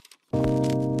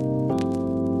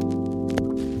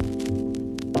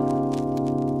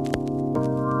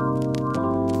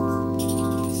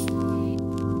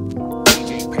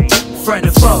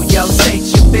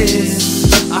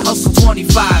biz. I hustle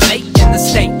 25/8 in the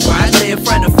state where I live.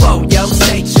 Front of four, yo,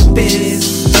 state your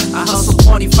biz. I hustle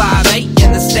 25/8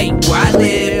 in the state where I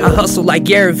live. I hustle like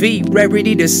Gary V,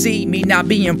 ready to see me not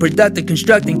being productive,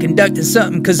 constructing, conducting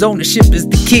something, cause ownership is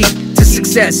the key to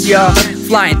success, y'all.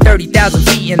 Flying 30,000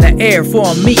 feet in the air for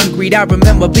a meet and greet. I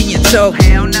remember being told,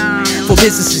 hell no. For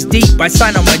business is deep, I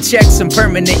sign on my checks some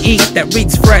permanent ink that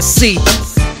reads Fresh C.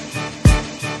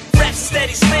 Rap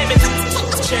steady slamming.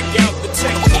 Check out the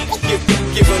technique.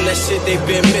 Give them that shit they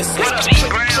been missing.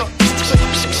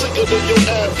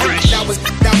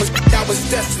 That was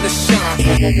destined to shine.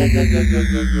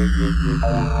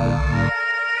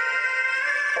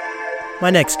 My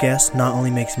next guest not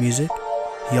only makes music,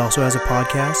 he also has a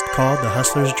podcast called The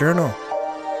Hustler's Journal.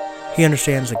 He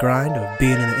understands the grind of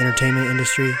being in the entertainment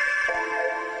industry,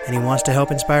 and he wants to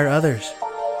help inspire others.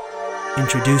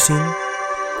 Introducing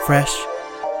Fresh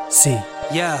C.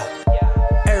 Yeah,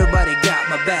 everybody got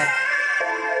my back,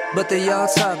 but they all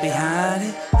talk behind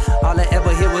it. All I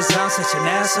ever hear was I'm such an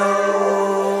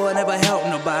asshole, I never help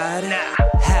nobody.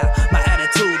 How my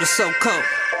attitude is so cold,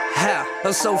 how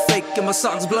I'm so fake and my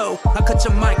songs blow. I cut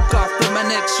your mic off in my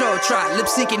next show. Try lip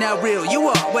syncing how real you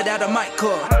are without a mic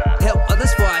cord. Help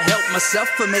others before I help myself.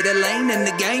 I made a lane in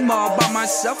the game all by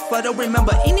myself. I don't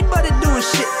remember anybody doing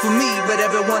shit for me, but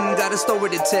everyone got a story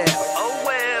to tell. Oh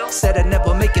well. Said I'd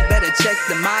never make it better. Check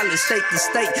the mileage, state to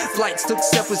state. Flights took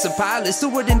steps with some pilots.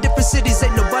 Toured in different cities.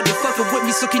 Ain't nobody fucking with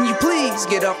me, so can you please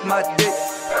get off my dick?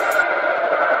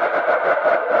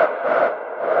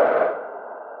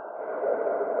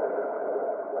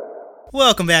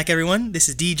 Welcome back, everyone. This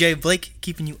is DJ Blake,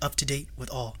 keeping you up to date with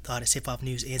all the hottest hip-hop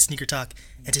news and sneaker talk.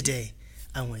 And today,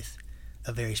 I'm with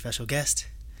a very special guest,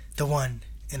 the one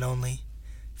and only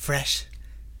Fresh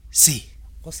C.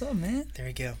 What's up, man? There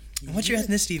we go. And what's your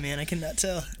ethnicity, man? I cannot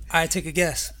tell. I take a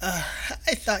guess. I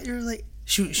thought you were like...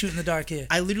 Shoot in the dark here.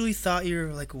 I literally thought you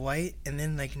were like white, and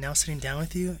then like now sitting down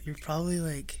with you, you're probably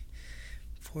like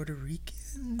Puerto Rican.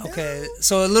 Okay,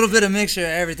 so a little bit of mixture of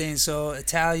everything. So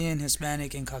Italian,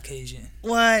 Hispanic, and Caucasian.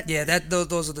 What? Yeah,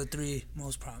 those are the three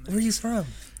most prominent. Where are you from?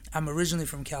 I'm originally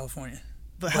from California.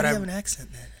 But how do you have an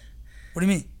accent then? What do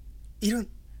you mean? You don't...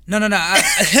 No.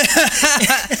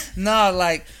 No,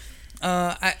 like,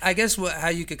 I guess how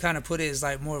you could kind of put it is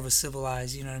like more of a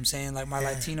civilized, you know what I'm saying? Like my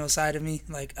Latino side of me,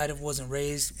 like I wasn't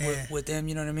raised with them,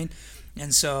 you know what I mean?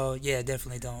 And so, yeah,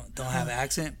 definitely don't have an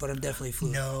accent, but I'm definitely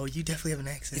fluent. No, you definitely have an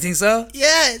accent. You think so?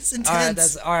 Yeah, it's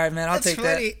intense. All right, man. I'll take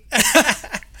funny.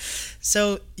 that.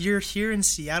 So you're here in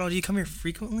Seattle. Do you come here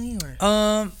frequently, or?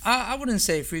 I wouldn't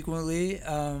say frequently,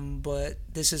 but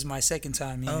this is my second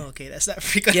time here. Oh, okay, that's not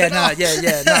frequent. Yeah,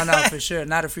 at all. no, for sure,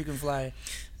 not a frequent flyer.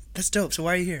 That's dope. So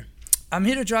why are you here? I'm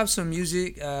here to drop some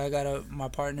music. I got my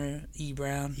partner E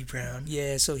Brown.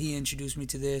 Yeah, so he introduced me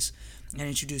to this and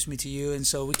introduced me to you, and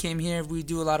so we came here. We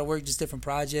do a lot of work, just different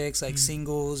projects like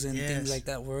singles and things like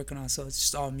that we're working on. So it's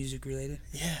just all music related.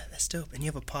 Yeah, that's dope. And you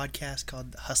have a podcast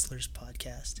called The Hustler's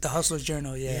Podcast. The Hustler's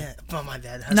Journal, yeah. Oh, my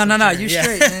bad. No. You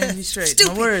straight, man. You straight.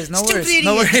 Stupid. No worries.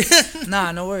 No worries.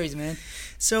 Nah, no worries, man.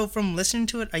 So from listening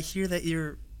to it, I hear that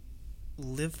you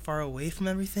live far away from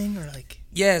everything, or like...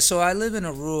 Yeah, so I live in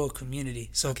a rural community.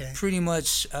 So okay. Pretty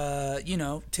much,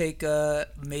 take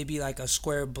maybe like a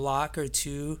square block or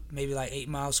two, maybe like 8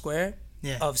 Mile Square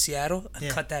of Seattle, and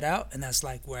cut that out, and that's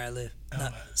like where I live.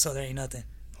 So there ain't nothing.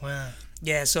 Wow.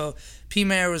 Yeah, so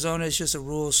Pima, Arizona is just a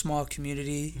rural, small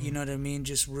community, you know what I mean?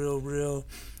 Just real,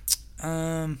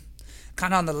 kind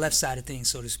of on the left side of things,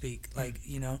 so to speak, like,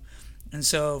 you know. And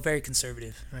so, very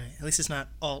conservative. Right. At least it's not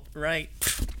alt-right.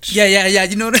 Yeah.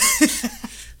 You know what I mean?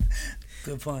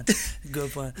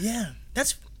 Good pun. Yeah.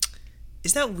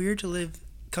 Is that weird to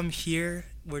come here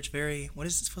where it's very, what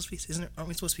is it supposed to be? Aren't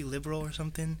we supposed to be liberal or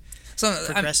something? So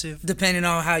progressive? Depending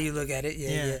on how you look at it.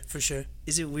 Yeah, for sure.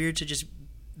 Is it weird to just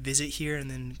visit here and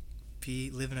then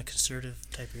live in a conservative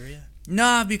type area?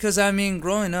 Nah, because I mean,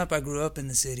 growing up, I grew up in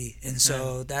the city, and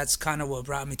so that's kind of what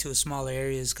brought me to a smaller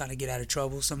areas, kind of get out of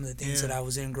trouble, some of the things that I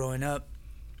was in growing up.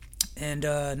 And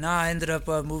I ended up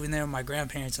moving there with my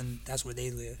grandparents, and that's where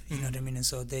they live, you know what I mean? And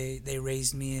so they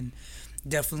raised me and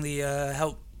definitely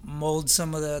helped mold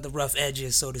some of the rough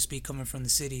edges, so to speak, coming from the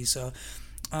city. So,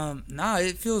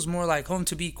 it feels more like home,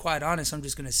 to be quite honest. I'm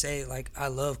just going to say, like, I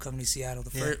love coming to Seattle.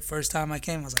 The first time I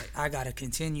came, I was like, I got to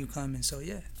continue coming. So,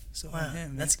 yeah. So, wow,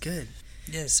 that's good.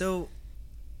 Yeah. So,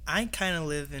 I kind of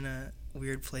live in a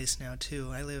weird place now, too.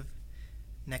 I live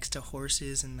next to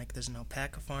horses, and, like, there's an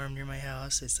alpaca farm near my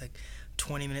house. It's, like,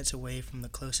 20 minutes away from the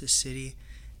closest city,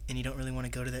 and you don't really want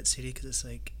to go to that city because it's,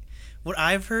 like... What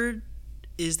I've heard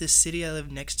is the city I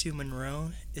live next to,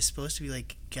 Monroe, is supposed to be,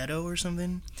 like, ghetto or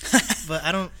something. But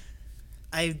I don't...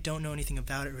 I don't know anything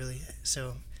about it really,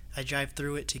 so I drive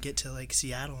through it to get to like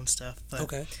Seattle and stuff. But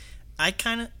Okay. I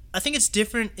think it's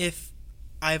different if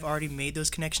I've already made those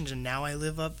connections and now I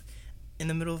live up in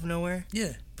the middle of nowhere.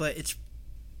 Yeah. But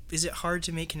is it hard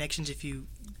to make connections if you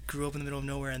grew up in the middle of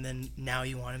nowhere and then now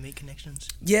you want to make connections?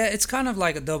 Yeah, it's kind of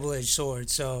like a double-edged sword.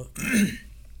 So,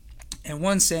 in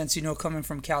one sense, you know, coming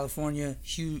from California,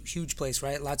 huge place,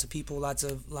 right? Lots of people, lots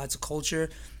of culture,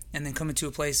 and then coming to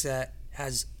a place that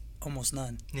has almost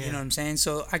none. Yeah. You know what I'm saying?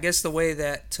 So, I guess the way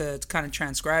that to kind of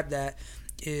transcribe that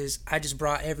is I just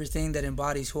brought everything that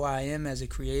embodies who I am as a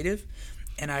creative,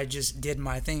 and I just did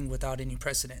my thing without any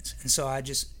precedence. And so I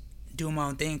just do my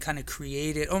own thing, kind of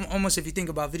created. Almost if you think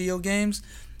about video games,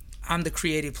 I'm the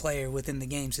creative player within the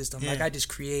game system. Yeah. Like I just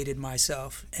created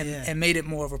myself and, Yeah. and made it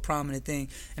more of a prominent thing.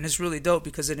 And it's really dope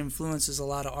because it influences a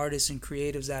lot of artists and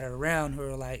creatives that are around who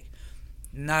are like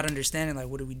not understanding like,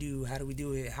 what do we do? How do we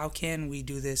do it? How can we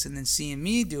do this? And then seeing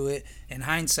me do it in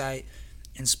hindsight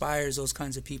inspires those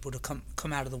kinds of people to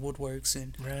come out of the woodworks.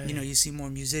 And Right. you know, you see more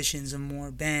musicians and more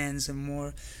bands and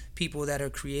more people that are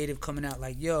creative coming out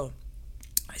like, yo,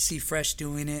 I see Fresh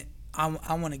doing it. I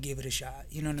want to give it a shot.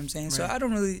 You know what I'm saying? So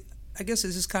Right. I guess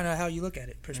it's just kind of how you look at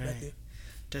it, perspective.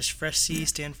 Does Fresh C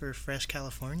stand for Fresh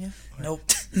California? Or- Nope.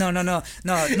 No.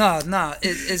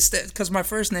 It's because my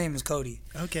first name is Cody.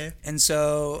 Okay. And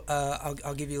so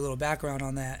I'll give you a little background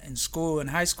on that. In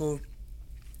high school,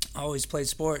 I always played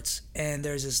sports, and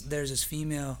there's this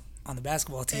female on the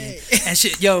basketball team,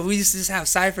 and we used to just have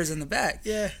ciphers in the back.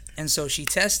 Yeah. And so she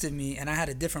tested me, and I had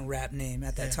a different rap name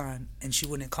at that time, and she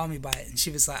wouldn't call me by it, and she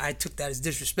was like, I took that as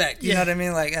disrespect. You know what I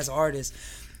mean? Like as an artist.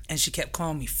 And she kept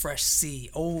calling me Fresh C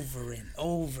over and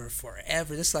over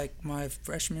forever. This is like my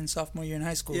sophomore year in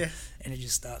high school, and it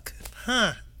just stuck.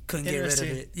 Huh. Couldn't get rid of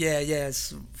it. Yeah,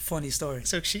 it's a funny story.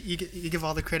 So you give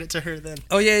all the credit to her then.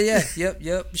 Oh yeah,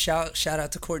 yep. Shout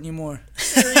out to Courtney Moore.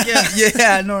 There we go.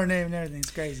 Yeah, I know her name and everything.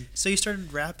 It's crazy. So you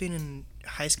started rapping in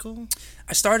high school?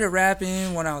 I started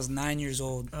rapping when I was 9 years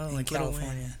old in like Lil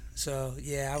California. So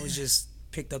yeah, I was just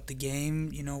picked up the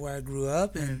game, you know, where I grew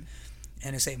up, and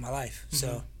it saved my life.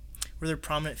 So Were there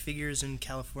prominent figures in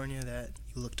California that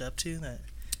you looked up to that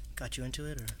got you into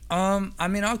it? Or I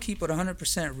mean, I'll keep it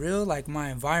 100% real. Like my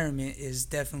environment is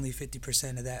definitely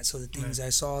 50% of that. So the things I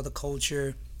saw, the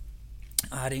culture.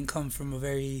 I didn't come from a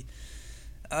very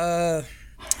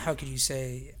how could you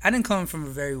say? I didn't come from a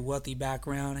very wealthy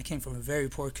background. I came from a very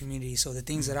poor community. So the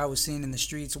things that I was seeing in the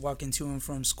streets, walking to and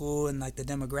from school, and like the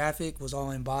demographic was all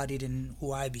embodied in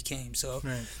who I became. So,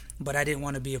 but I didn't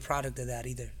want to be a product of that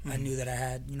either. I knew that I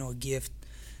had, you know, a gift,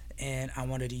 and I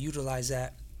wanted to utilize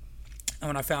that. And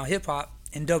when I found hip hop,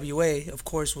 NWA, of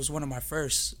course, was one of my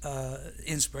first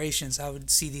inspirations. I would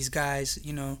see these guys,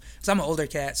 you know, because I'm an older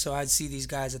cat, so I'd see these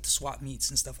guys at the swap meets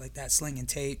and stuff like that, slinging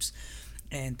tapes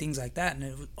and things like that, and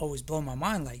it would always blow my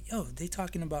mind, like, yo, they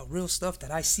talking about real stuff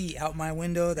that I see out my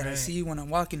window, that I see when I'm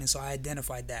walking, and so I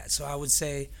identified that. So I would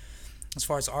say, as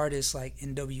far as artists like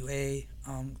NWA,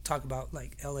 talk about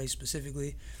like LA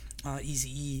specifically,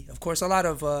 Eazy-E, of course, a lot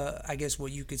of I guess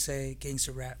what you could say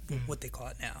gangster rap, what they call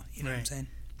it now. You know what I'm saying?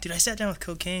 Dude, I sat down with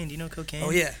Cocaine. Do you know Cocaine?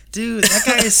 Oh yeah, dude, that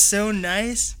guy is so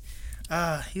nice.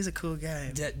 He's a cool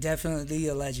guy. Definitely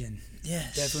a legend.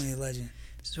 Yes, definitely a legend.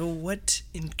 So what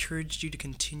encouraged you to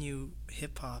continue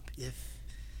hip hop? If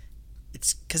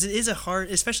it's because it is a hard,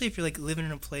 especially if you're like living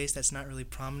in a place that's not really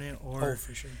prominent, or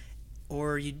for sure,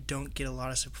 or you don't get a lot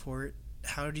of support.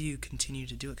 How do you continue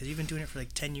to do it? Because you've been doing it for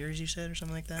like 10 years, you said, or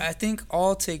something like that? I think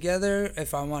altogether,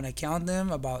 if I want to count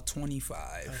them, about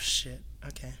 25. Oh, shit.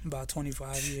 Okay. About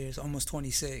 25 years, almost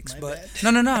 26. My But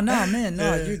bad. no, man.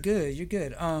 No, you're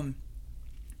good.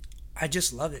 I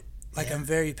just love it. Like, I'm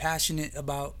very passionate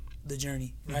about the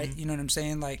journey, right? You know what I'm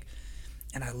saying? Like,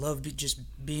 and I love just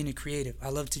being a creative. I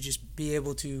love to just be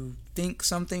able to think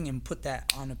something and put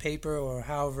that on a paper or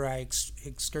however I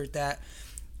skirt that.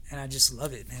 And I just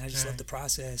love it, man. I just love the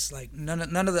process. Like none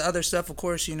of the other stuff, of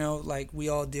course, you know, like we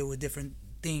all deal with different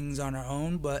things on our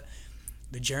own, but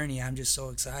the journey, I'm just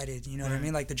so excited. You know what I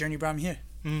mean? Like the journey brought me here.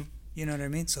 You know what I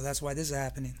mean? So that's why this is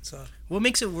happening. So what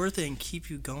makes it worth it and keep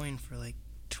you going for like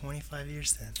 25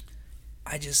 years then?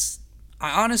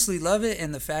 I honestly love it,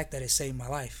 and the fact that it saved my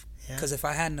life. Because if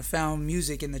I hadn't have found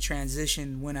music in the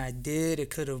transition when I did, it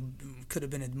could have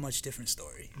been a much different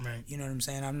story. Right. You know what I'm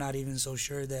saying? I'm not even so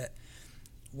sure that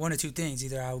one or two things: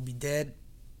 either I would be dead,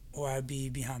 or I'd be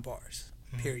behind bars.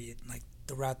 Period. Like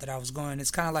the route that I was going.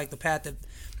 It's kind of like the path that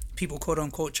people quote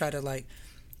unquote try to like,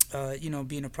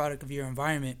 being a product of your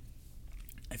environment.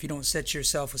 If you don't set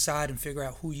yourself aside and figure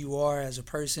out who you are as a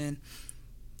person,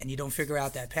 and you don't figure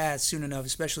out that path soon enough,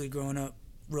 especially growing up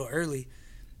real early,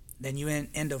 then you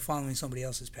end up following somebody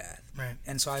else's path. Right.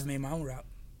 And so I made my own route.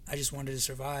 I just wanted to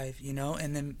survive, you know,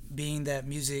 and then being that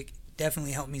music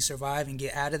definitely helped me survive and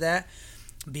get out of that,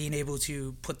 being able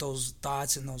to put those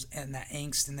thoughts and that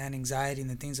angst and that anxiety and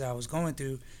the things that I was going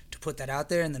through, to put that out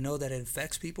there and to know that it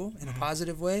affects people in a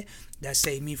positive way, that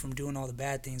saved me from doing all the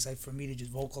bad things. Like for me to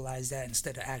just vocalize that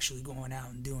instead of actually going out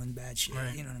and doing bad shit.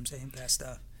 Right. You know what I'm saying? Bad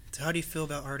stuff. So how do you feel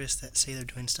about artists that say they're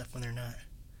doing stuff when they're not?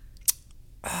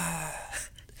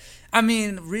 I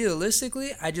mean,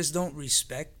 realistically, I just don't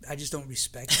respect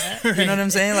that. You know what I'm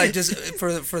saying? Like, just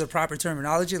for the proper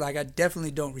terminology, like, I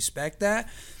definitely don't respect that.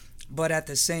 But at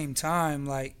the same time,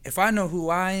 like, if I know who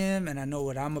I am and I know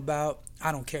what I'm about,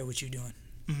 I don't care what you're doing.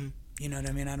 Mm-hmm. You know what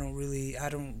I mean? I don't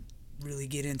really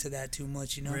get into that too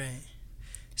much, you know? Right.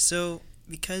 So,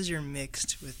 because you're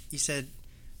mixed with, you said,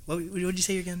 what did you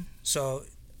say again? So,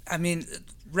 I mean,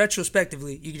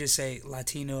 retrospectively, you could just say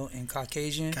Latino and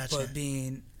Caucasian, Gotcha. but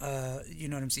being, you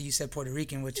know what I'm saying? You said Puerto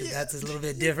Rican, which that's a little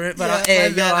bit different. But yeah,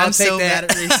 I'll I'm take so that.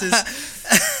 bad at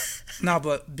races. No,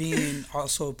 but being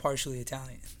also partially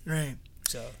Italian. Right.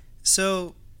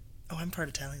 So, oh, I'm part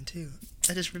Italian too.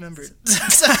 I just remembered.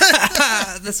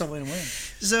 That's a win-win.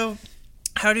 So,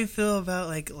 how do you feel about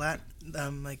like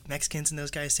Mexicans and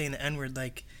those guys saying the N-word,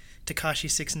 like Tekashi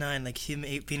 6ix9ine, like him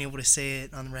being able to say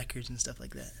it on records and stuff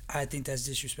like that? I think that's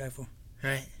disrespectful.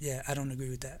 Right. Yeah, I don't agree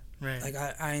with that. Right. Like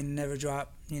I ain't never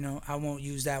drop. You know, I won't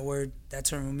use that word, that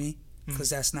term with me, because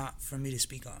that's not for me to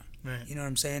speak on. Right. You know what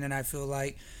I'm saying? And I feel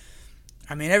like,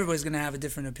 I mean, everybody's gonna have a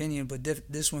different opinion, but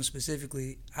this one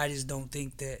specifically, I just don't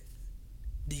think that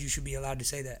you should be allowed to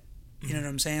say that. You know what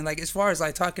I'm saying? Like, as far as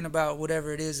like talking about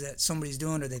whatever it is that somebody's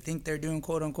doing or they think they're doing,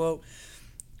 quote unquote,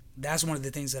 that's one of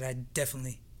the things that I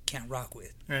definitely can't rock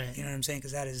with. Right. You know what I'm saying?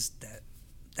 Because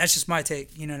that's just my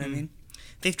take. You know what I mean?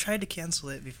 They've tried to cancel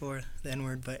it before, the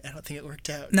N-word, but I don't think it worked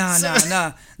out. No.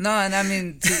 And I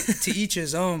mean, to each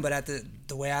his own. But at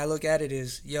the way I look at it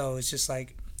is, it's just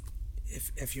like,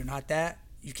 if you're not that,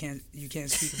 you can't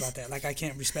speak about that. Like, I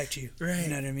can't respect you. Right. You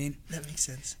know what I mean? That makes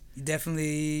sense.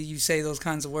 You say those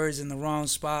kinds of words in the wrong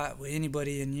spot with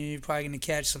anybody, and you're probably gonna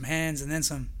catch some hands and then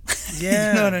some.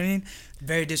 Yeah. You know what I mean?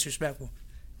 Very disrespectful.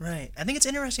 Right. I think it's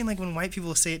interesting, like, when white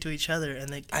people say it to each other,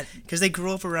 and like, because they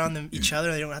grow up around each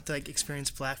other, they don't have to like experience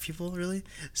black people really,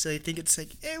 so they think it's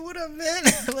like, hey, what up, man?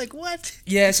 Like, what?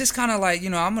 Yeah, it's just kind of like,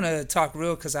 I'm gonna talk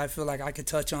real because I feel like I could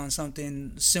touch on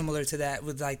something similar to that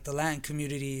with like the Latin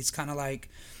community. It's kind of like,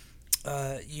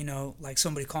 like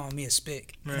somebody calling me a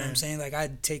spick. You know what I'm saying? Like,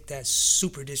 I'd take that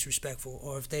super disrespectful.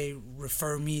 Or if they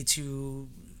refer me to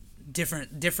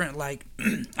different like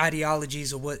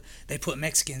ideologies of what they put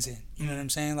Mexicans in. You know what I'm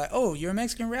saying? Like, oh, you're a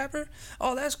Mexican rapper?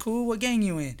 Oh, that's cool. What gang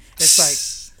you in? It's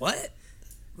like, what?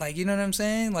 Like, you know what I'm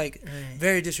saying? Like,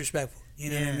 very disrespectful.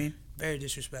 You know what I mean? Very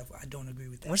disrespectful. I don't agree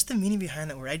with that. What's the meaning behind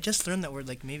that word? I just learned that word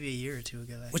like maybe a year or two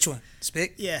ago. Which one?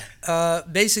 Spick? Yeah.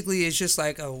 Basically, it's just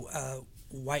like a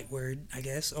white word, I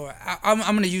guess. Or I'm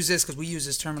going to use this because we use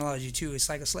this terminology too. It's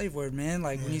like a slave word, man.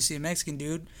 Like, when you see a Mexican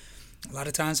dude, a lot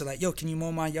of times they're like, yo, can you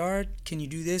mow my yard? Can you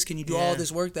do this? Can you do all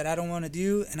this work that I don't want to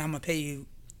do? And I'm going to pay you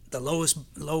the lowest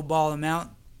low ball amount.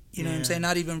 You know what I'm saying?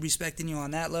 Not even respecting you on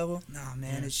that level. Nah,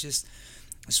 man, it's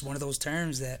one of those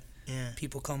terms that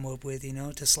people come up with,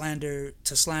 to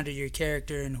slander your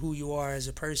character and who you are as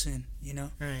a person,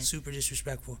 Super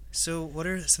disrespectful. So what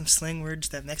are some slang words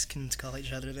that Mexicans call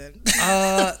each other then?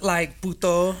 Like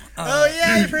puto.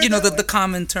 I've heard that the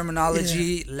common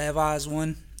terminology. Leva is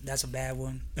one. That's a bad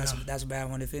one. That's a bad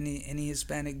one. If any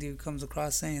Hispanic dude comes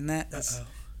across saying that,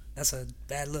 that's a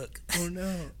bad look. Oh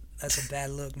no. That's a bad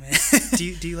look, man. Do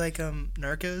you like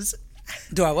Narcos?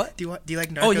 Do I what? Do you like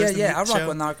Narcos? Oh yeah. I rock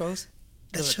with Narcos.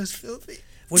 That show's filthy.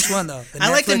 Which one though? The I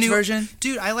Netflix like the new version.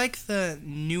 Dude, I like the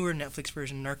newer Netflix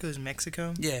version, Narcos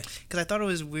Mexico. Yeah. Because I thought it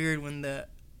was weird when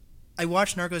I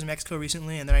watched Narcos Mexico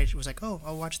recently, and then I was like, oh,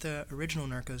 I'll watch the original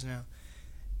Narcos now.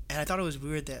 And I thought it was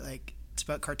weird that like it's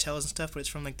about cartels and stuff, but it's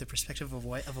from like the perspective of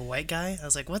a white guy. I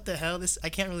was like, what the hell? I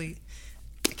can't really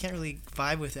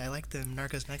vibe with it. I like the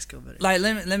Narcos Mexico better. Like,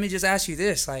 let me just ask you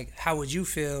this: like, how would you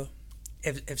feel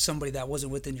if somebody that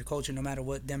wasn't within your culture, no matter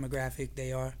what demographic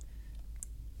they are,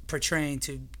 portraying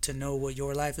to know what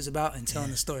your life is about and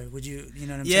telling the story? Would you? You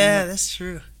know what I'm saying? Yeah, that's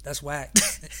true. That's whack.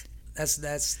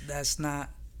 that's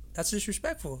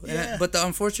disrespectful. Yeah. But the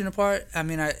unfortunate part, I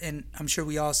mean, and I'm sure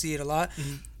we all see it a lot.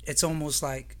 It's almost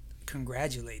like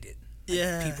congratulated. Like,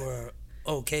 yeah. People are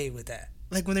okay with that.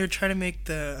 Like when they were trying to make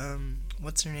the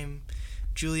what's her name,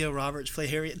 Julia Roberts play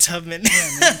Harriet Tubman. Yeah,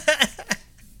 man.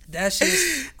 That's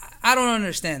just, I don't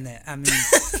understand that. I mean,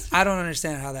 I don't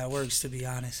understand how that works, to be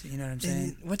honest. You know what I'm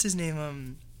saying? And what's his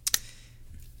name?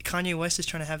 Kanye West is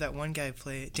trying to have that one guy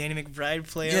play it, Danny McBride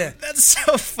play it. Yeah. That's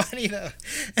so funny though.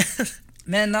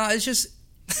 Man, no, it's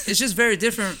just very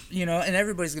different, you know, and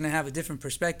everybody's gonna have a different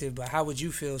perspective. But how would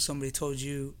you feel if somebody told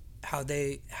you how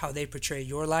they portray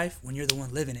your life when you're the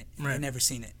one living it and Right. you've never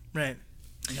seen it? Right.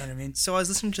 You know what I mean? So I was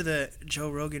listening to the Joe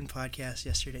Rogan podcast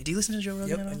yesterday. Do you listen to Joe Rogan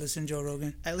Yep, at all? I listen to Joe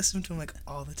Rogan. I listen to him like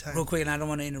all the time. Real quick, and I don't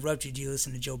want to interrupt you. Do you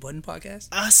listen to Joe Budden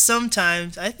podcast?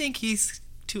 Sometimes. I think he's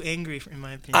too angry, in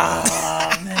my opinion.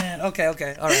 Oh, man. Okay,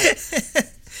 all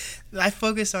right. I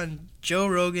focus on Joe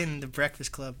Rogan and The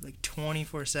Breakfast Club like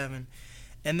 24/7,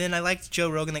 and then I liked Joe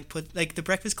Rogan like The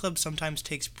Breakfast Club sometimes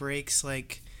takes breaks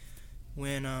like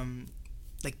when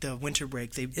like the winter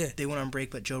break they went on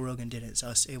break, but Joe Rogan didn't, so I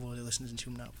was able to listen to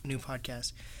him new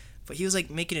podcast. But he was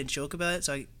like making a joke about it,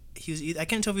 so I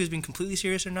couldn't tell if he was being completely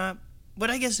serious or not.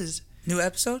 But I guess is New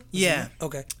episode? Yeah.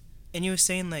 Okay. and he was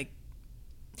saying like,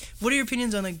 what are your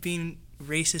opinions on like being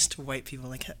racist to white people?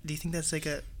 Like, do you think that's like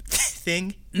a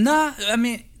thing? Nah, I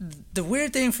mean, the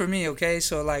weird thing for me, okay,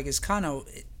 so like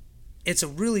it's a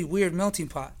really weird melting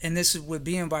pot. And this is with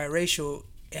being biracial,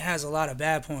 it has a lot of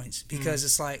bad points because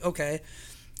it's like, okay,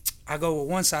 I go with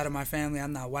one side of my family,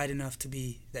 I'm not white enough to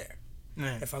be there.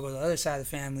 Right. If I go to the other side of the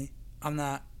family, I'm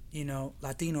not, you know,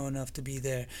 Latino enough to be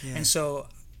there. Yeah. And so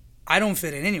I don't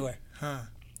fit in anywhere. Huh.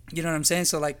 You know what I'm saying?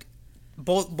 So like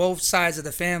both sides of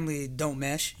the family don't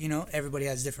mesh, you know. Everybody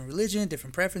has different religion,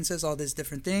 different preferences, all these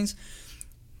different things.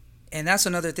 And that's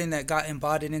another thing that got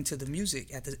embodied into the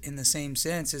music in the same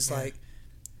sense is like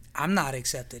I'm not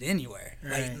accepted anywhere.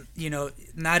 Right. Like, you know,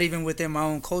 not even within my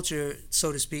own culture,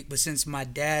 so to speak, but since my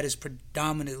dad is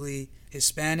predominantly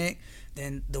Hispanic,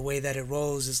 then the way that it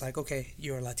rolls is like, okay,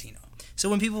 you're a Latino. So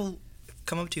when people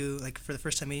come up to you, like, for the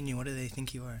first time meeting you, what do they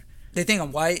think you are? They think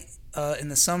I'm white. In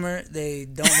the summer, they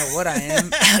don't know what I am,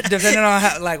 depending on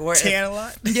how, like, where. Tan a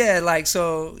lot? Yeah, like,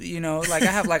 so, you know, like,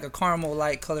 I have, like, a caramel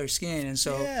light color skin, and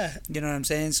so, Yeah. you know what I'm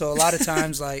saying? So, a lot of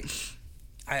times, like,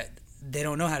 they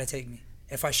don't know how to take me.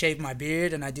 If I shave my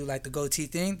beard and I do, like, the goatee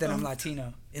thing, then I'm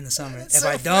Latino in the summer. That's If so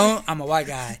I don't, I'm a white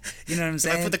guy. You know what I'm If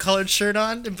saying? I put the collared shirt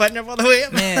on and button up all the way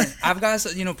up? Man, I've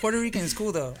got, you know, Puerto Rican is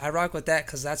cool, though. I rock with that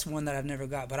because that's one that I've never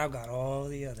got, but I've got all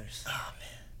the others. Oh, man.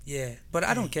 Yeah, but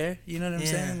I don't care. You know what I'm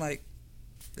Yeah. saying? Like,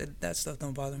 that stuff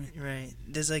don't bother me. Right.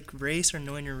 Does, like, race or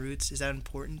knowing your roots, is that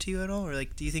important to you at all? Or,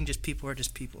 like, do you think just people are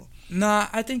just people? Nah,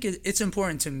 I think it's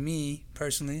important to me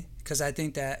personally because I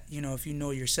think that, you know, if you know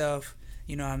yourself,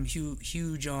 you know, I'm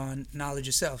huge on knowledge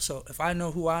of self. So if I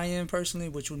know who I am personally,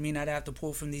 which would mean I'd have to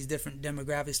pull from these different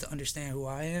demographics to understand who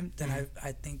I am, then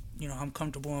I think, you know, I'm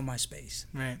comfortable in my space.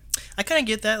 Right. I kind of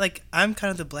get that. Like, I'm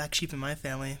kind of the black sheep in my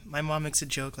family. My mom makes a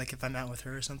joke, like, if I'm out with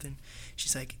her or something,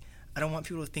 she's like, I don't want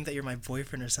people to think that you're my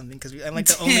boyfriend or something because I'm, like,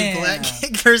 the only black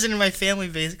person in my family,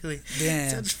 basically.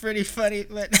 Damn. So it's pretty funny,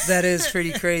 but... That is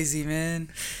pretty crazy, man.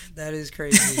 That is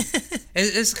crazy.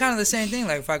 It's kind of the same thing.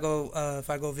 Like, if I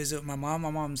go visit my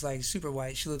mom's, like, super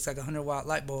white. She looks like a 100-watt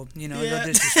light bulb, you know, Yeah. no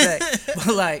disrespect.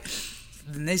 But, like,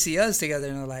 then they see us together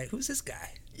and they're like, who's this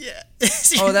guy? Yeah.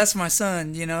 Oh, that's my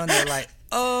son, you know, and they're like,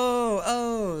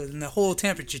 oh, and the whole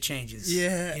temperature changes.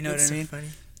 Yeah. You know what I it's mean? So funny.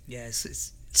 Yeah, it's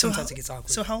So sometimes how- it gets awkward.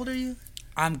 So how old are you?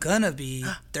 I'm gonna be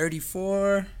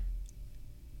 34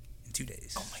 in 2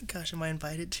 days. Oh my gosh, am I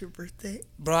invited to your birthday?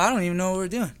 Bro, I don't even know what we're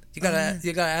doing. You gotta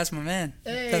man. ask my man.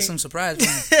 Hey. Got some surprise for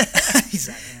him. He's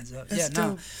like, hands up. That's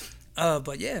Yeah, no.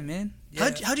 But yeah, man.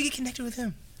 Yeah. How'd you get connected with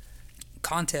him?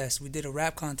 Contest. We did a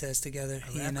rap contest together.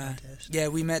 A He rap and I. contest? Yeah,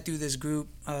 we met through this group,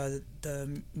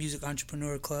 the Music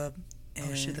Entrepreneur Club.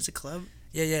 Oh shit, And- that's a club?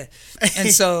 Yeah. And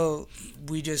so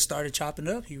we just started chopping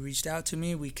it up. He reached out to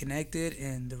me. We connected,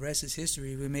 and the rest is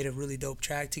history. We made a really dope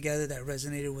track together that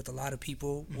resonated with a lot of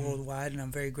people worldwide, and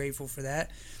I'm very grateful for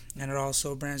that. And it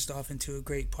also branched off into a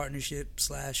great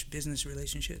partnership/business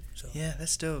relationship. So Yeah,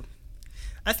 that's dope.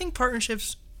 I think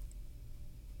partnerships...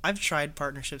 I've tried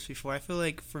partnerships before. I feel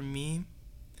like for me,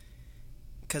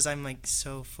 because I'm like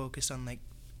so focused on like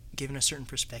giving a certain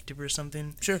perspective or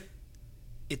something, sure.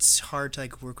 it's hard to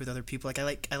like work with other people. Like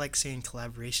I like saying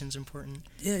collaboration's important.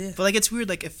 Yeah. But like it's weird.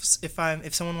 Like if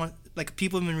someone wants, like,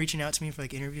 people have been reaching out to me for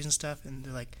like interviews and stuff, and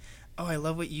they're like, "Oh, I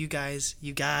love what you guys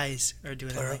are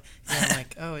doing." Plural. I'm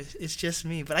like, "Oh, it's just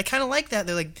me." But I kind of like that.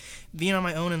 They're like being on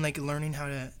my own and like learning how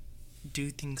to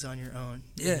do things on your own.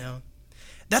 Yeah. You know?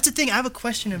 That's the thing. I have a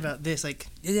question about this. Like,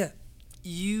 Yeah.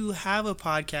 you have a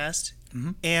podcast,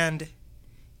 Mhm. and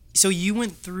so you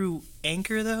went through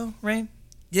Anchor though, right?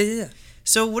 Yeah.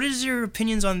 So what is your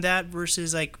opinions on that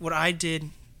versus like what I did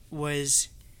was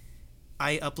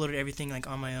I uploaded everything like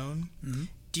on my own. Mhm.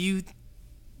 Do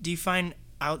you find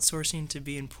outsourcing to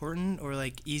be important or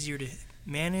like easier to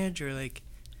manage or like?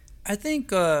 I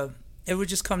think It would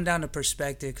just come down to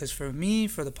perspective, because for me,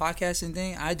 for the podcasting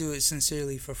thing, I do it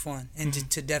sincerely for fun, and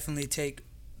to definitely take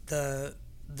the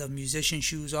musician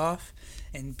shoes off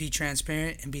and be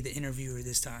transparent and be the interviewer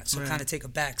this time. So kind of take a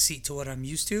back seat to what I'm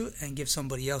used to and give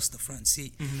somebody else the front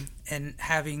seat. And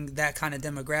having that kind of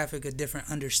demographic, a different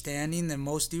understanding than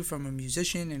most do from a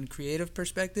musician and creative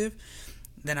perspective,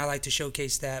 then I like to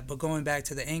showcase that. But going back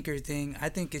to the Anchor thing, I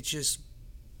think it's just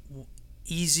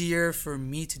easier for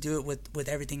me to do it with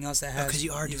everything else that has because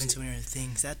you are doing so many other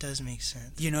things. That does make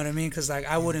sense. You know what I mean? Because like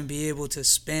I wouldn't be able to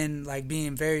spend, like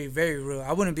being very, very real,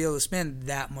 I wouldn't be able to spend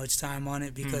that much time on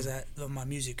it because of my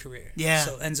music career. Yeah.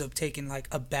 So it ends up taking like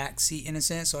a back seat in a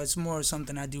sense. So it's more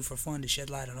something I do for fun to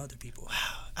shed light on other people.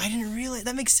 Wow, I didn't realize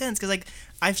that makes sense, because like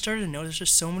I've started to notice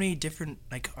there's so many different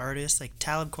like artists, like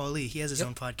Talib Kweli, he has his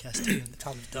own podcast too.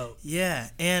 Talib's dope. Yeah,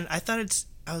 and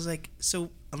I was like, so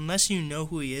unless you know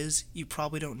who he is, you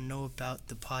probably don't know about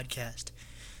the podcast.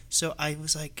 So I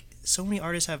was like, so many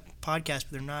artists have podcasts,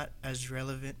 but they're not as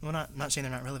relevant. Well, not saying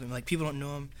they're not relevant, but like people don't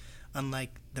know them, unlike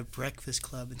the Breakfast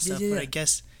Club and stuff. Yeah. But I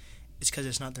guess it's because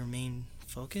it's not their main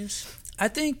focus. I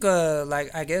think,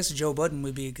 I guess Joe Budden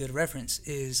would be a good reference.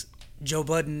 Is Joe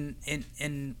Budden,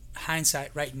 in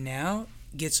hindsight right now,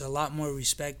 gets a lot more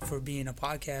respect for being a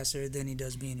podcaster than he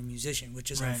does being a musician,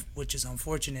 which is which is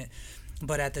unfortunate.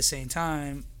 But at the same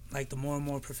time, like the more and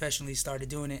more professionally started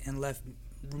doing it and left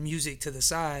music to the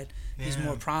side, he's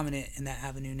more prominent in that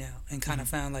avenue now, and kind of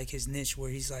found like his niche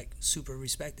where he's like super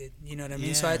respected. You know what I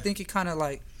mean? So I think it kind of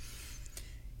like,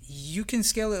 you can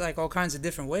scale it like all kinds of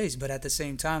different ways, but at the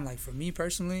same time, like for me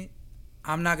personally,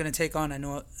 I'm not going to take on, I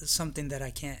know, something that I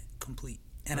can't complete.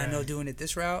 And I know doing it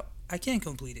this route, I can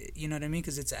complete it. You know what I mean?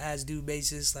 Because it's an as-due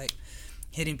basis, like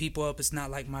hitting people up, it's not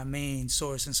like my main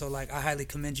source. And so like I highly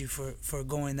commend you for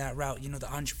going that route, you know, the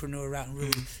entrepreneur route, and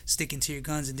really sticking to your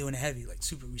guns and doing it heavy, like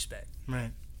super respect.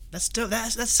 Right. That's dope.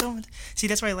 That's so. See,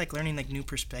 that's why I like learning like new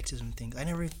perspectives and things. I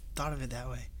never thought of it that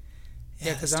way.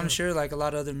 Yeah, because I'm sure like a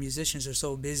lot of other musicians are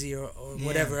so busy or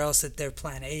whatever else that their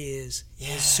plan A is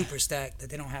super stacked that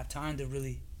they don't have time to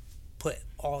really put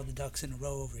all the ducks in a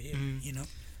row over here, you know?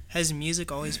 Has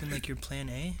music always been like your plan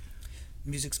A?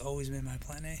 Music's always been my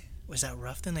plan A. Was that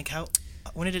rough then? Like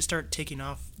when did it start taking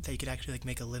off that you could actually like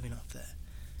make a living off that?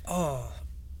 Oh,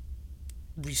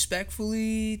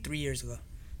 respectfully, 3 years ago.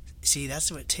 See,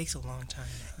 that's what it takes a long time.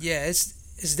 Yeah,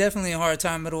 it's definitely a hard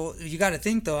time. You got to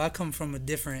think though, I come from a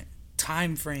different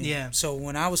time frame. Yeah. So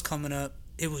when I was coming up,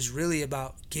 it was really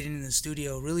about getting in the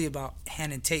studio, really about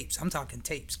handing tapes. I'm talking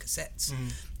tapes, cassettes,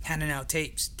 handing out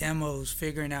tapes, demos,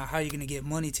 figuring out how you're going to get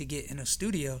money to get in a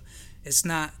studio. It's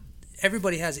not,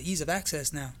 everybody has the ease of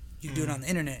access now. You can do it on the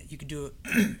internet. You can do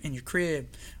it in your crib,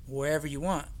 wherever you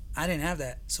want. I didn't have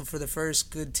that. So for the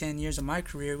first good 10 years of my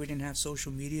career, we didn't have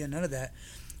social media, none of that.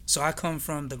 So I come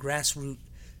from the grassroots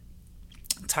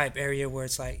type area where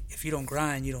it's like, if you don't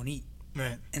grind, you don't eat.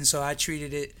 Right. And so I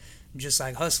treated it just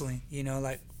like hustling, you know,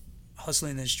 like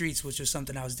hustling in the streets, which was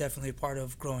something I was definitely a part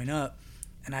of growing up.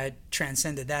 And I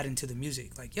transcended that into the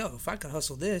music. Like, yo, if I could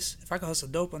hustle this, if I could hustle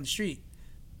dope on the street,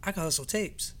 I could hustle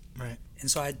tapes. Right. And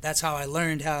so that's how I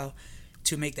learned how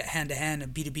to make that hand-to-hand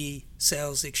and B2B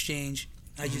sales exchange.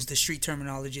 I used the street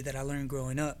terminology that I learned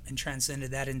growing up and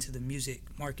transcended that into the music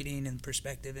marketing and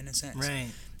perspective in a sense. Right.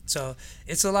 So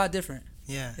it's a lot different.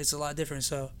 Yeah. It's a lot different.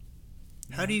 So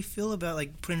how do you feel about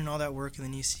like putting in all that work and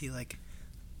then you see like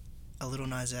a Lil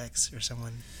Nas X or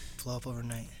someone blow up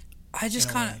overnight? I just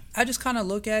kind of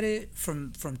look at it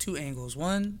from two angles.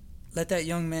 One, let that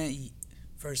young man eat.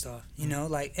 First off, you know,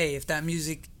 like, hey, if that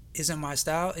music isn't my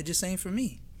style, it just ain't for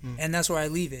me. And that's where I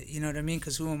leave it. You know what I mean?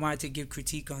 Because who am I to give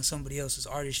critique on somebody else's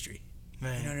artistry?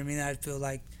 Right. You know what I mean? I feel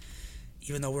like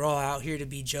even though we're all out here to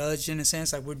be judged in a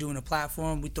sense, like we're doing a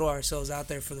platform, we throw ourselves out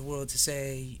there for the world to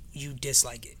say you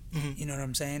dislike it. You know what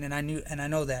I'm saying? And I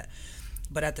know that.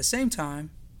 But at the same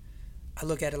time, I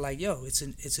look at it like, yo, it's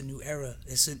a new era.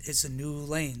 It's a new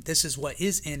lane. This is what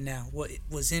is in now. What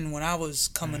was in when I was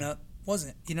coming up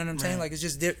wasn't. You know what I'm saying? Like it's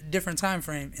just different time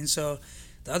frame. And so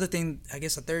the other thing, I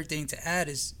guess a third thing to add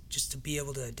is just to be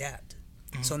able to adapt.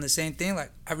 So in the same thing,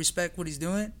 like I respect what he's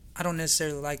doing. I don't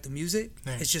necessarily like the music.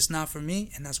 It's just not for me,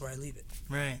 and that's where I leave it.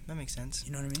 Right. That makes sense.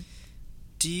 You know what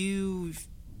I mean?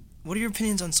 What are your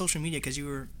opinions on social media? Because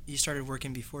you started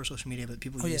working before social media, but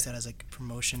people use that as like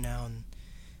promotion now.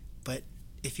 But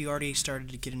if you already started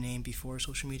to get a name before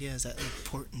social media, is that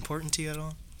important to you at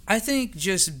all? I think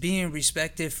just being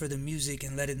respected for the music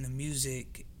and letting the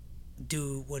music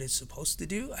do what it's supposed to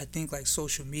do. I think like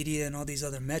social media and all these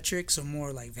other metrics are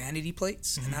more like vanity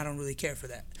plates, and I don't really care for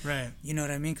that. Right. You know what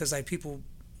I mean? Because like people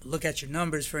look at your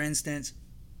numbers, for instance,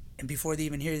 and before they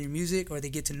even hear your music or they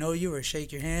get to know you or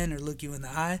shake your hand or look you in the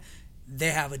eye, they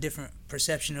have a different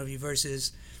perception of you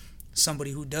versus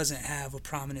somebody who doesn't have a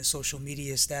prominent social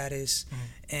media status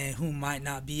and who might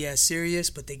not be as serious,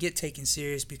 but they get taken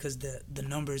serious because the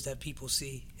numbers that people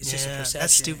see. It's just a perception.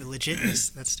 That's stupid.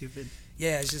 Legitness. That's stupid.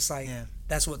 Yeah, it's just like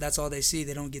that's all they see.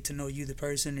 They don't get to know you, the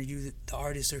person, or you, the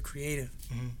artist or creative.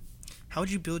 How would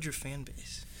you build your fan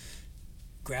base?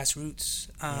 Grassroots.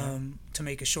 To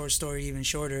make a short story even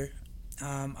shorter,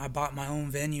 I bought my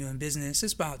own venue and business.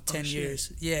 It's about 10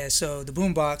 years. Yeah, so the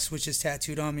Boombox, which is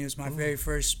tattooed on me, was my very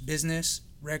first business,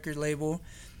 record label,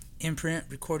 imprint,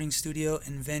 recording studio,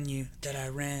 and venue that I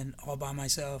ran all by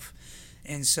myself.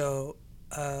 And so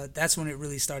that's when it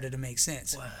really started to make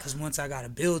sense. Because once I got a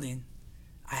building,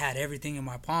 I had everything in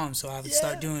my palm. So I would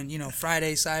start doing,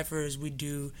 Friday ciphers. We'd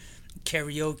do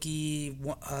karaoke,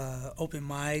 open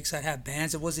mics. I'd have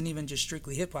bands. It wasn't even just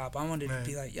strictly hip hop. I wanted to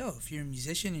be like, yo, if you're a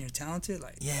musician and you're talented,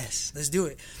 like, let's do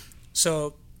it.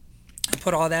 So I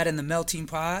put all that in the melting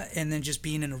pot, and then just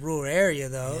being in a rural area,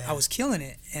 though, I was killing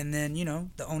it. And then,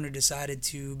 the owner decided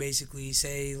to basically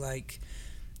say, like,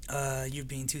 you're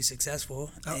being too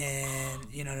successful, and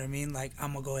you know what I mean? Like,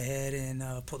 I'm gonna go ahead and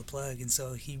pull the plug. And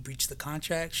so he breached the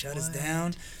contract, shut us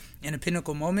down. In a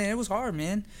pinnacle moment, it was hard,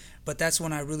 man. But that's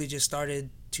when I really just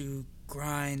started to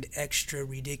grind extra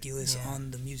ridiculous on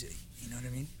the music. You know what I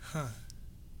mean?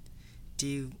 Do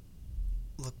you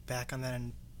look back on that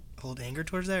and hold anger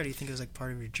towards that, or do you think it was like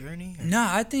part of your journey? Or? No,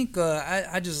 I think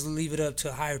I just leave it up to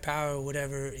a higher power, or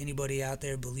whatever anybody out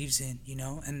there believes in,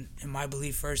 And my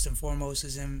belief first and foremost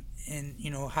is in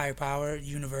higher power,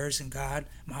 universe, and God.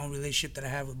 My own relationship that I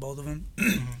have with both of them.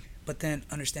 But then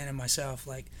understanding myself,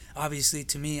 like, obviously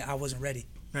to me, I wasn't ready.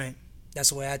 Right. That's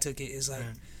the way I took it. Is like,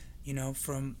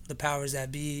 from the powers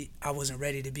that be, I wasn't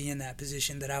ready to be in that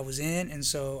position that I was in. And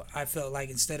so I felt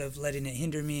like instead of letting it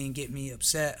hinder me and get me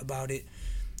upset about it,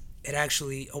 it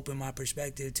actually opened my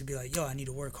perspective to be like, yo, I need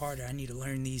to work harder. I need to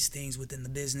learn these things within the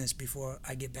business before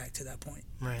I get back to that point.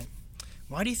 Right.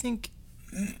 Why do you think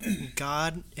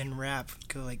God and rap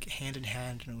go like hand in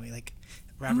hand in a way? Like,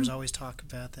 rappers always talk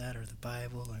about that, or the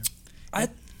Bible, or...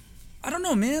 I don't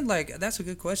know, man. Like, that's a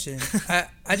good question.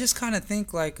 I just kind of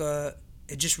think, like,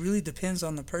 it just really depends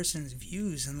on the person's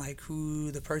views and, like, who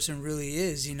the person really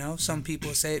is, Some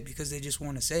people say it because they just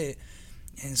want to say it,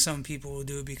 and some people will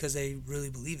do it because they really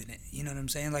believe in it. You know what I'm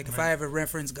saying? Like, if I ever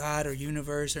reference God or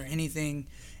universe or anything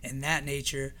in that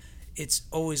nature, it's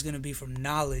always going to be from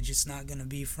knowledge. It's not going to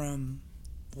be from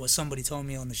what somebody told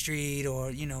me on the street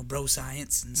or, bro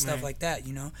science and stuff like that,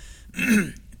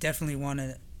 Definitely want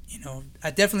to...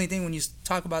 I definitely think when you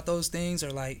talk about those things,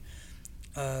 or like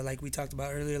we talked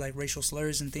about earlier, like racial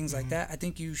slurs and things like that, I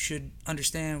think you should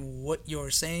understand what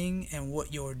you're saying and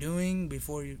what you're doing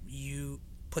before you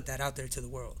put that out there to the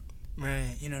world.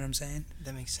 Right. You know what I'm saying?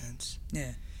 That makes sense.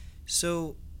 Yeah.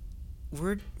 So,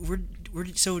 have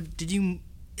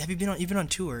you been on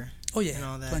tour? Oh yeah, and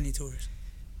all that? Plenty of tours.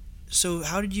 So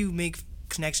how did you make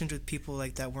connections with people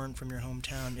like that weren't from your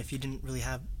hometown if you didn't really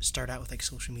start out with like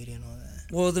social media and all that?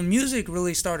 Well, the music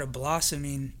really started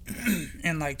blossoming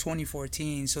in like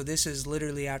 2014. So this is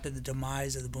literally after the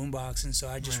demise of the Boombox, and so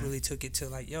I just really took it to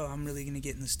like, yo, I'm really gonna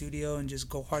get in the studio and just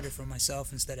go harder for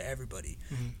myself instead of everybody.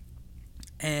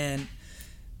 And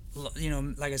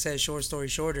like I said, short story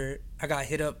shorter, I got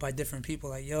hit up by different people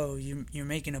like, yo, you're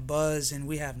making a buzz and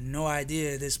we have no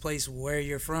idea this place where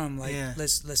you're from. Like,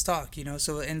 let's talk,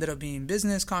 So it ended up being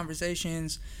business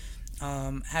conversations.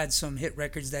 Had some hit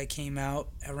records that came out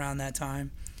around that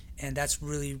time, and that's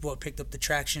really what picked up the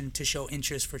traction to show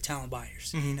interest for talent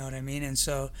buyers. You know what I mean? And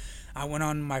so I went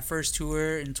on my first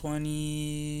tour in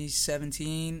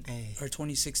 2017 or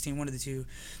 2016, one of the two.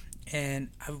 And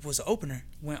I was an opener.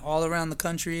 Went all around the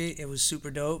country. It was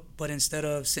super dope. But instead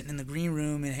of sitting in the green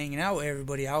room and hanging out with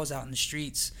everybody, I was out in the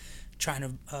streets trying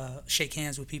to shake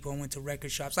hands with people and went to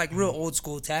record shops. Like real old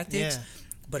school tactics. Yeah.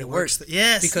 But it worked.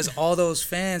 Yes. Because all those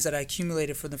fans that I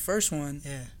accumulated for the first one,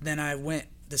 then I went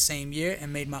the same year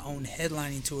and made my own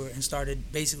headlining tour and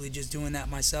started basically just doing that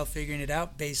myself, figuring it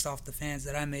out based off the fans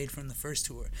that I made from the first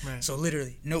tour. Right. So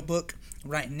literally, notebook,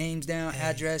 writing names down,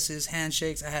 addresses,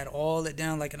 handshakes. I had all it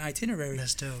down like an itinerary.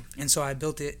 That's dope. And so I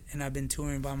built it, and I've been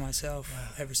touring by myself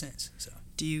ever since. So,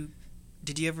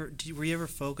 were you ever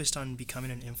focused on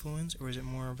becoming an influence, or was it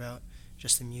more about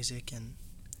just the music and?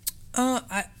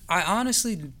 I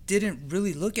honestly didn't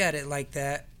really look at it like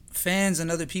that. Fans and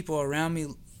other people around me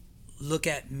look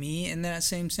at me in that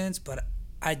same sense, but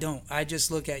I don't. I just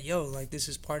look at, like, this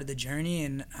is part of the journey,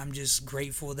 and I'm just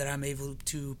grateful that I'm able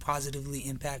to positively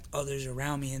impact others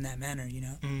around me in that manner,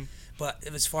 But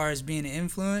as far as being an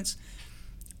influence,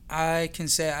 I can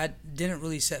say I didn't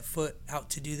really set foot out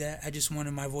to do that. I just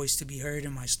wanted my voice to be heard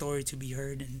and my story to be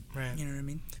heard, and Right. you know what I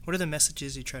mean? What are the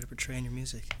messages you try to portray in your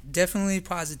music? Definitely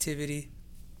positivity,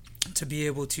 to be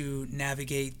able to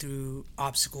navigate through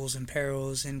obstacles and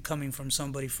perils, and coming from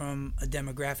somebody from a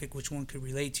demographic which one could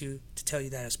relate to tell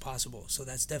you that it's possible. So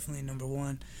that's definitely number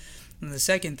one. And the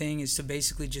second thing is to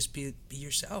basically just be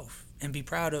yourself and be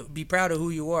proud of who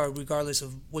you are, regardless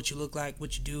of what you look like,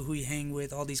 what you do, who you hang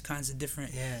with, all these kinds of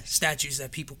different Yes. statues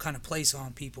that people kind of place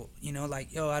on people. You know,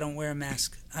 like, yo, I don't wear a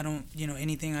mask. I don't,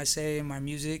 anything I say in my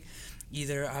music,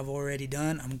 either I've already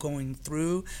done, I'm going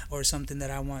through, or something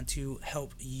that I want to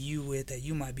help you with that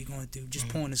you might be going through. Just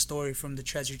pulling a story from the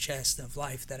treasure chest of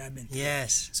life that I've been through.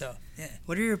 Yes. So, yeah.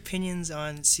 What are your opinions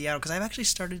on Seattle? Because I've actually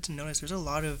started to notice there's a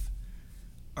lot of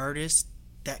artists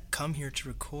that come here to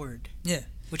record. Yeah.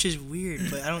 Which is weird,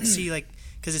 but I don't see, like,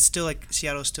 because it's still, like,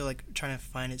 Seattle's still, like, trying to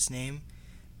find its name.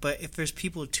 But if there's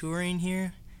people touring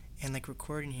here and, like,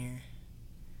 recording here,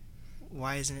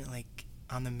 why isn't it, like,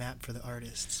 on the map for the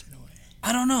artists in a way?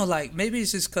 I don't know, like, maybe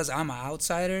it's just because I'm an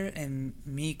outsider, and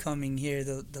me coming here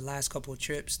the last couple of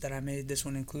trips that I made, this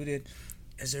one included,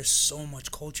 is there's so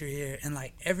much culture here. And,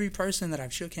 like, every person that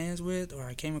I've shook hands with, or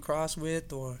I came across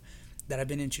with, or that I've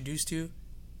been introduced to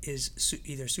is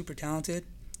either super talented,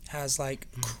 has, like,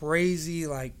 crazy,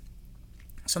 like,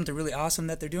 something really awesome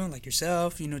that they're doing, like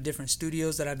yourself, different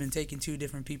studios that I've been taking to,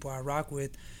 different people I rock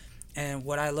with. And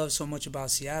what I love so much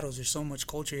about Seattle is there's so much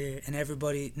culture here,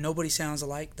 and nobody sounds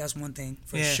alike. That's one thing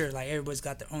for sure. Like, everybody's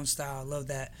got their own style. I love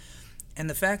that. And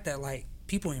the fact that, like,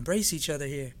 people embrace each other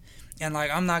here. And,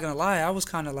 like, I'm not going to lie, I was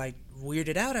kind of, like,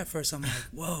 weirded out at first. I'm like,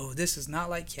 whoa, this is not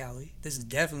like Cali. This is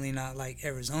definitely not like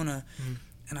Arizona.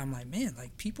 And I'm like, man,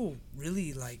 like, people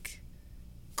really, like,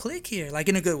 click here, like,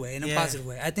 in a good way, in a positive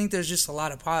way. I think there's just a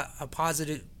lot of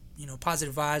positive,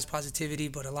 positive vibes, positivity,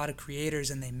 but a lot of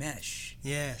creators, and they mesh.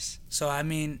 Yes. So, I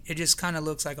mean, it just kind of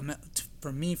looks like,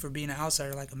 for me, for being an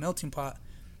outsider, like a melting pot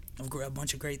of a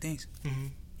bunch of great things,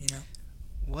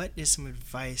 What is some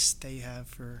advice that you have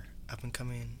for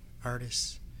up-and-coming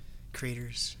artists,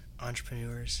 creators,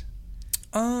 entrepreneurs?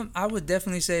 I would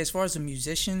definitely say, as far as the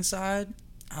musician side,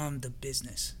 the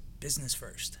business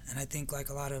first. And I think, like,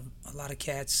 a lot of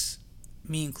cats,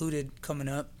 me included, coming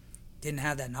up, didn't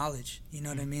have that knowledge. You know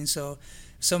what I mean? So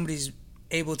if somebody's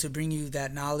able to bring you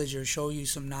that knowledge or show you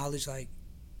some knowledge, like,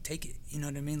 take it. You know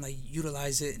what I mean? Like,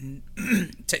 utilize it, and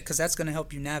because that's going to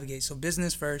help you navigate. So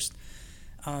business first.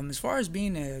 As far as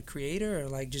being a creator, or,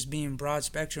 like, just being broad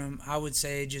spectrum, I would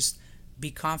say just be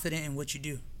confident in what you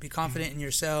do. Be confident in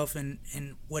yourself and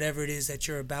whatever it is that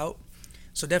you're about.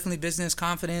 So definitely business,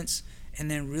 confidence,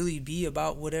 and then really be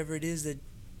about whatever it is that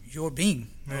you're being,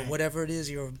 or whatever it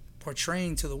is you're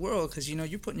portraying to the world, because,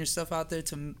 you're putting yourself out there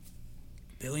to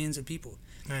billions of people,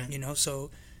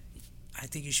 so I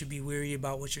think you should be wary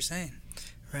about what you're saying.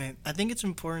 Right. I think it's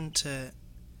important to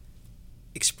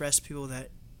express to people that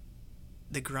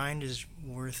the grind is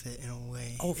worth it in a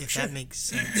way, if that makes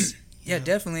sense. Yeah,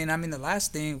 definitely. And I mean, the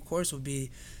last thing, of course, would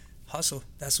be hustle.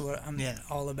 That's what I'm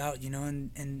all about,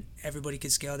 and everybody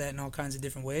could scale that in all kinds of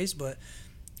different ways. But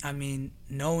I mean,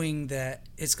 knowing that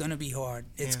it's going to be hard.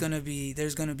 There's going to be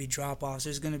drop-offs.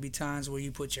 There's going to be times where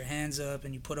you put your hands up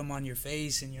and you put them on your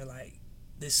face and you're like,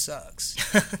 this sucks.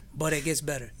 But it gets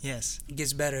better. Yes. It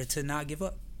gets better to not give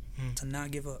up. To not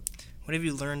give up. What have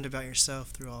you learned about yourself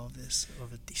through all of this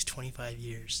over these 25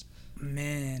 years?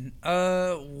 Man,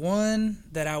 one,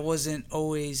 that I wasn't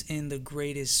always in the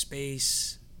greatest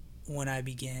space when I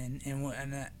began,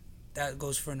 and that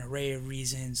goes for an array of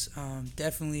reasons.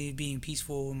 Definitely being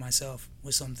peaceful with myself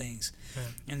with some things.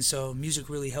 And so music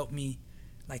really helped me,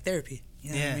 like therapy.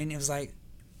 You know what I mean? It was like,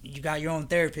 you got your own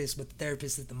therapist, but the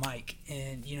therapist is the mic,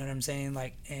 and you know what I'm saying?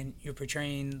 Like, and you're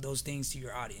portraying those things to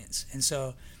your audience. And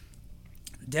so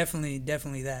definitely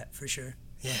that, for sure.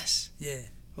 Yes. Yeah.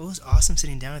 Well, it was awesome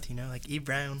sitting down with you. Like, E.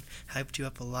 Brown hyped you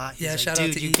up a lot. He's like, shout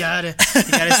out to you E. gotta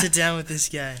sit down with this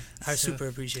guy. I super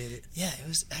appreciate it. Yeah, it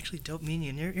was actually dope meeting you.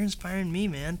 And you're inspiring me,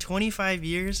 man. 25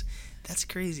 years, that's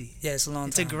crazy. Yeah, it's a long time.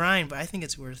 It's a grind, but I think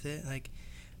it's worth it. Like,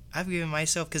 I've given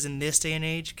myself, because in this day and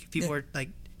age, people are like,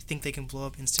 think they can blow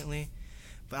up instantly,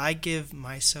 but I give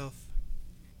myself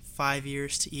 5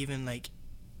 years to even, like,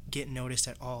 get noticed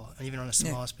at all, and even on a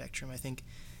small spectrum. I think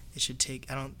it should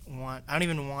take. I don't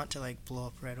even want to, like, blow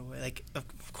up right away. Like,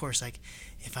 of course, like,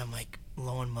 if I'm, like,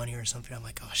 low on money or something, I'm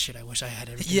like, oh shit, I wish I had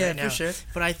everything right now. Yeah, for sure.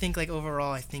 But I think, like,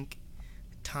 overall, I think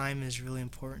time is really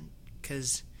important,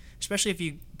 because especially if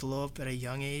you blow up at a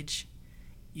young age,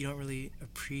 you don't really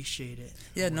appreciate it.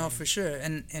 Yeah, no, for sure.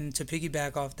 And to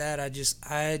piggyback off that,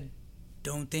 I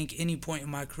don't think any point in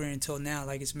my career until now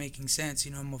like it's making sense.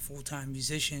 You know, I'm a full-time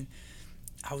musician.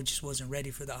 I just wasn't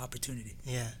ready for the opportunity.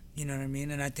 Yeah. You know what I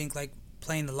mean? And I think like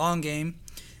playing the long game,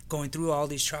 going through all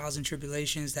these trials and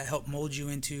tribulations that help mold you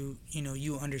into, you know,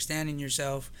 you understanding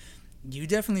yourself, you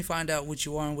definitely find out what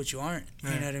you are and what you aren't.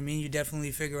 Right. You know what I mean? You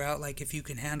definitely figure out like if you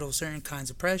can handle certain kinds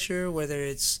of pressure, whether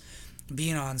it's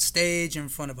being on stage in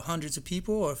front of hundreds of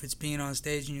people or if it's being on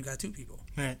stage and you got 2 people.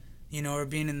 Right. You know, or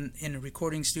being in a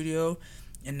recording studio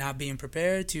and not being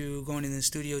prepared to going in the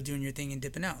studio, doing your thing and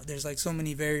dipping out. There's like so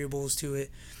many variables to it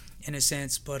in a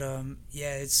sense, but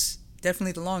yeah, it's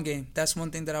definitely the long game. That's one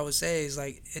thing that I would say is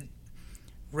like it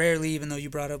rarely, even though you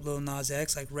brought up Lil Nas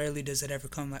X, like rarely does it ever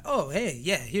come like, oh, hey,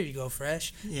 yeah, here you go,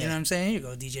 Fresh. Yeah. You know what I'm saying? Here you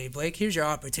go, DJ Blake. Here's your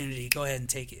opportunity. Go ahead and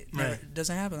take it. Right. It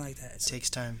doesn't happen like that. It takes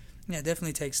time. Yeah, it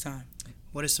definitely takes time.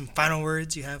 What are some final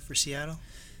words you have for Seattle?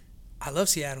 I love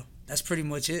Seattle. That's pretty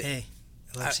much it. Hey,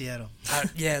 I love Seattle.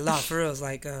 Yeah, a lot for real. It's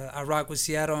like I rock with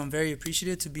Seattle. I'm very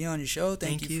appreciative to be on your show.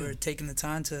 Thank you for taking the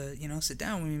time to, you know, sit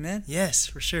down with me, man. Yes,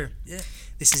 for sure. Yeah.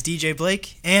 This is DJ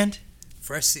Blake and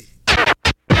Fresh C.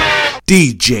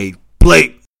 DJ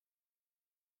Blake.